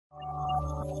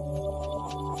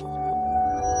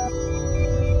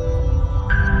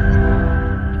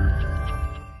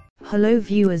Hello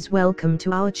viewers, welcome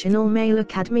to our channel Mail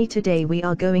Academy. Today we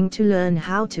are going to learn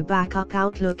how to back up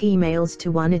Outlook emails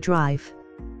to OneDrive.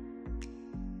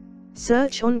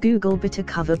 Search on Google to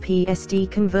cover PSD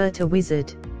Converter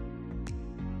Wizard.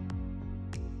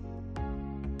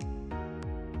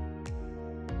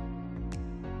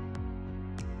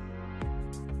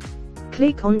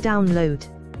 Click on Download.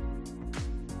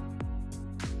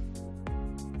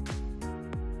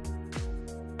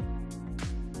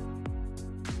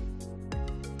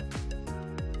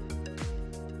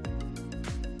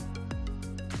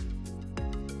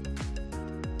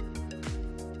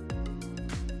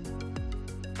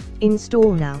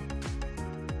 Install now.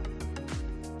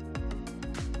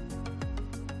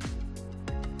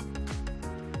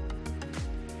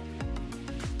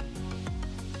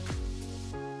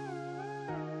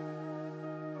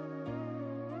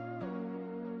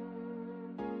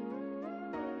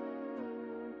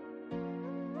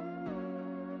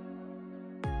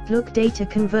 Outlook Data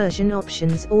Conversion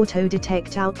Options. Auto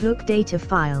Detect Outlook Data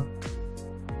File.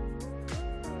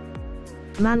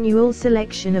 Manual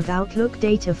selection of Outlook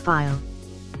data file.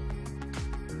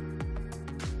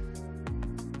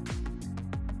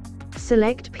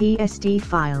 Select PSD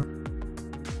file.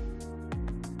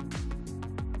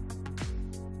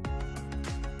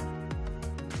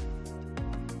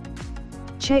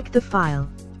 Check the file.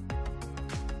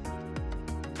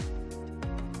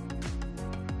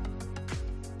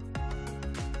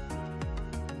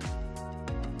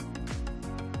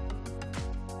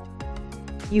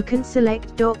 You can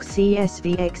select Doc,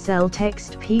 CSV, Excel,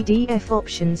 Text, PDF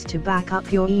options to back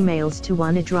up your emails to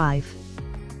OneDrive.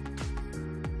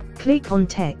 Click on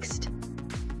Text.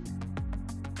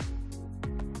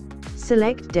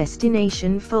 Select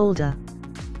Destination folder.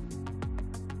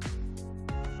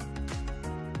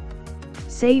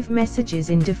 Save messages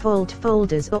in default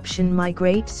folders option.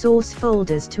 Migrate source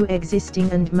folders to existing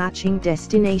and matching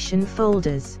destination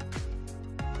folders.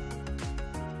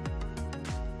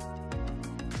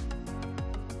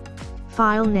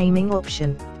 File naming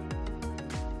option.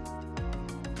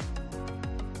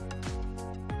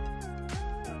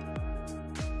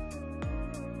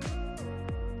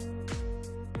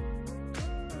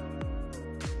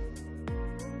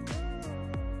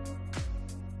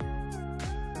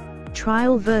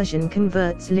 Trial version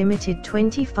converts limited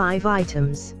 25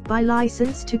 items by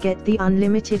license to get the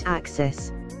unlimited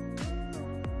access.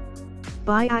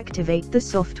 By activate the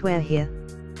software here.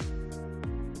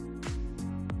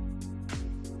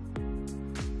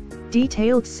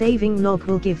 Detailed saving log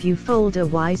will give you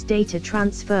folder-wise data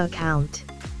transfer count.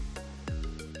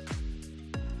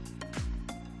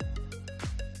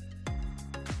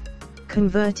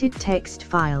 Converted text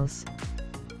files.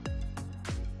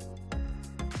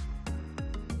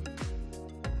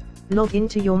 Log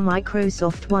into your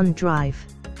Microsoft OneDrive.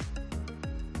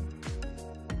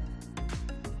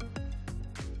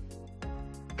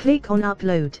 Click on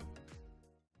Upload.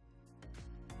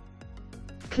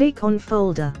 Click on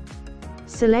Folder.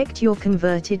 Select your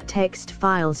converted text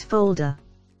files folder.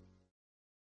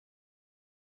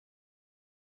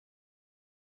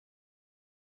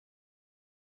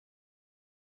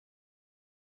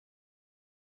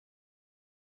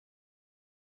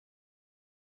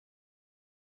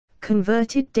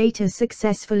 Converted data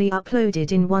successfully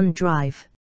uploaded in OneDrive.